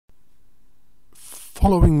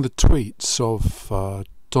Following the tweets of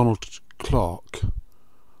Donald Clark,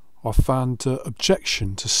 I found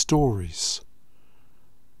objection to stories.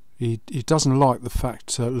 He doesn't like the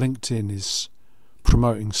fact LinkedIn is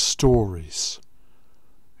promoting stories.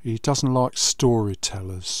 He doesn't like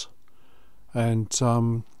storytellers, and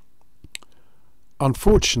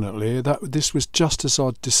unfortunately, this was just as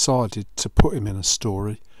I decided to put him in a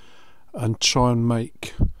story and try and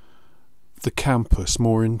make the campus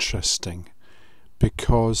more interesting,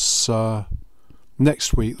 because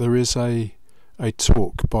next week there is a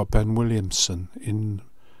talk by Ben Williamson in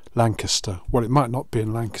Lancaster. Well, it might not be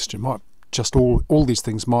in Lancaster. It might just all these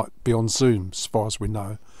things might be on Zoom, as far as we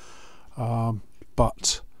know.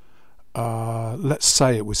 But let's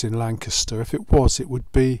say it was in Lancaster. If it was, it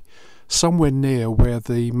would be somewhere near where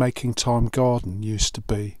the Making Time Garden used to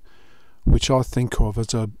be, which I think of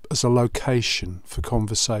as a location for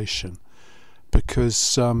conversation,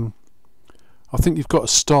 because I think you've got to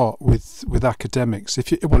start with academics. If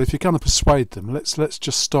you're going to persuade them, let's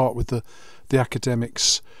just start with the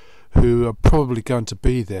academics who are probably going to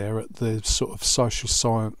be there at the sort of social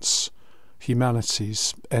science,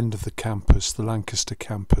 humanities end of the campus, the Lancaster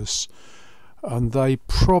campus, and they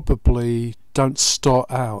probably don't start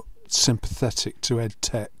out sympathetic to ed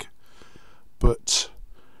tech, but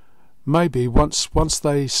maybe once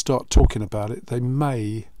they start talking about it, they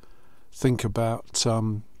may think about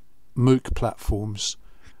MOOC platforms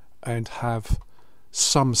and have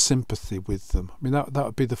some sympathy with them. I mean, that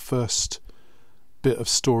would be the first bit of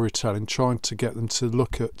storytelling, trying to get them to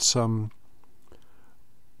look at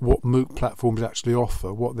what MOOC platforms actually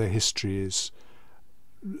offer, what their history is,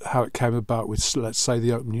 how it came about with, let's say,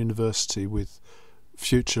 the Open University with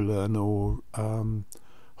FutureLearn, or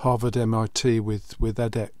Harvard, MIT with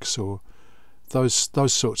edX, or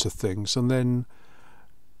those sorts of things, and then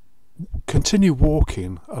continue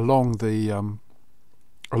walking along the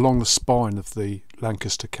spine of the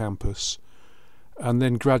Lancaster campus, and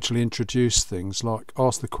then gradually introduce things like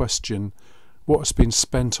ask the question, what has been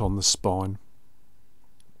spent on the spine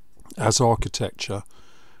as architecture,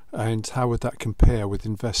 and how would that compare with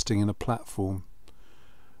investing in a platform?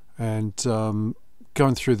 And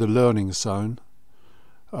going through the learning zone,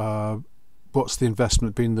 what's the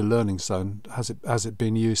investment been in the learning zone? Has it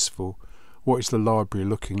been useful? What is the library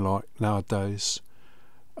looking like nowadays?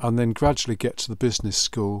 And then gradually get to the business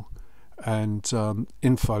school and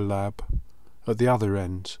info lab at the other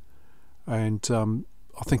end, and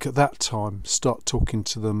I think at that time start talking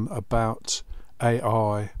to them about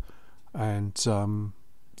AI and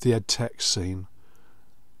the ed tech scene.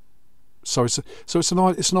 So it's an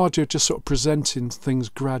idea of just sort of presenting things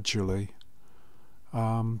gradually,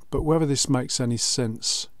 but whether this makes any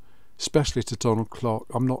sense, especially to Donald Clark,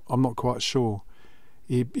 I'm not quite sure.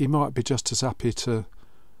 He might be just as happy to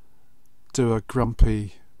do a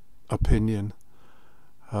grumpy opinion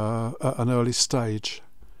at an early stage,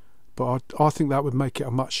 but I think that would make it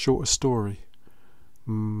a much shorter story.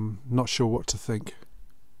 Not sure what to think.